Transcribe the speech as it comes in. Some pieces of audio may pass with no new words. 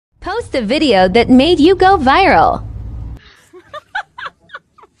Post a video that made you go viral.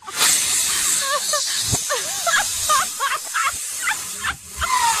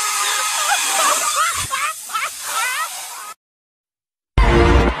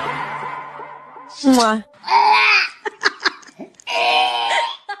 Mwah.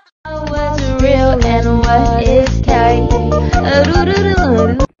 What's real and what is tight?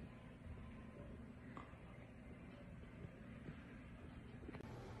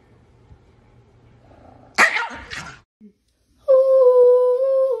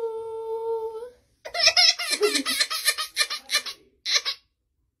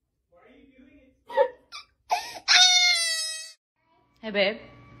 Hey, babe.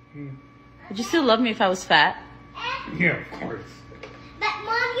 Would you still love me if I was fat? Yeah, of course. But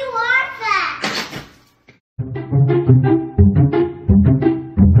Mom, you are fat.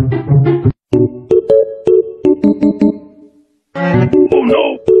 Oh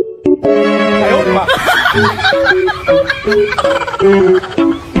no!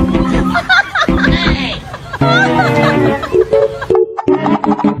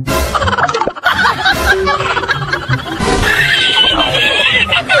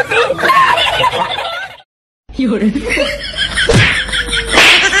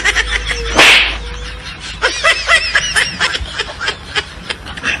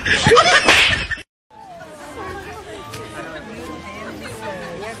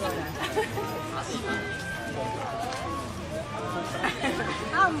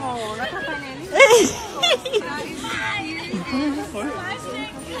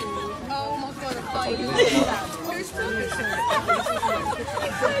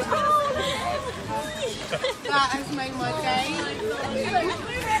 That has made my day.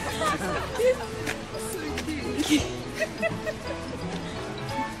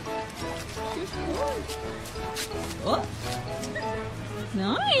 Oh.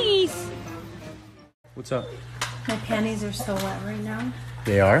 Nice. What's up? My panties are so wet right now.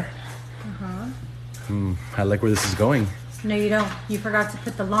 They are? Uh-huh. I like where this is going. No, you don't. You forgot to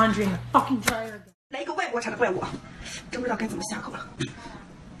put the laundry in the fucking dryer again. 来一个外国产的怪物，真不知道该怎么下口了。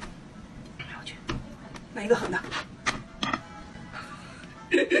哎我去，来一个狠的，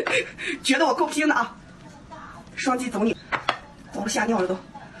觉得我够拼的啊！双击走你，走了吓尿了都。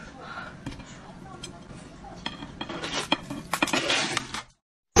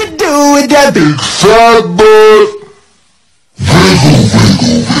Do with that big fat boy.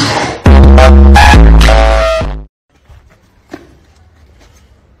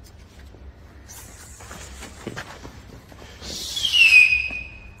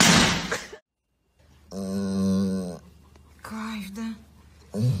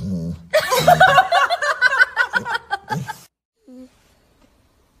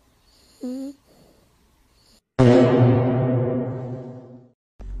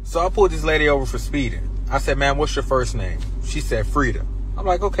 So I pulled this lady over for speeding. I said, "Ma'am, what's your first name?" She said, "Frida." I'm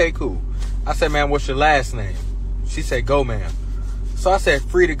like, "Okay, cool." I said, "Ma'am, what's your last name?" She said, "Go, ma'am." So I said,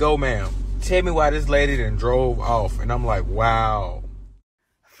 "Frida, go, ma'am." Tell me why this lady then drove off. And I'm like, wow.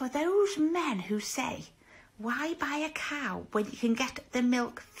 For those men who say, why buy a cow when you can get the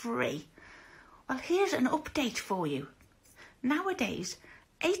milk free? Well, here's an update for you. Nowadays,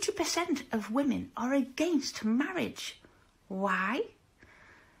 80% of women are against marriage. Why?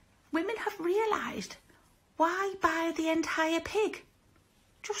 Women have realised, why buy the entire pig?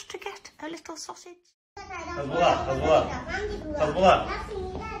 Just to get a little sausage.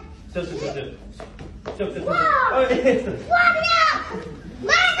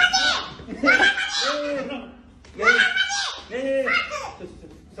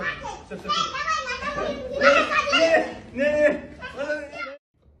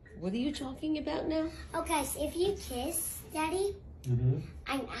 What are you talking about now? Okay, so if you kiss Daddy,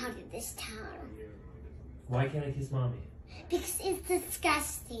 I'm out of this town. Why can't I kiss Mommy? Because it's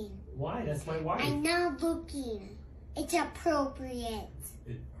disgusting. Why? That's my wife. I'm not looking. It's appropriate.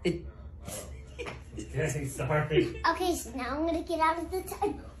 Okay, sorry. Okay, so now I'm gonna get out of the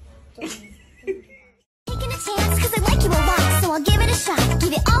town. Taking a chance 'cause I like you a lot, so I'll give it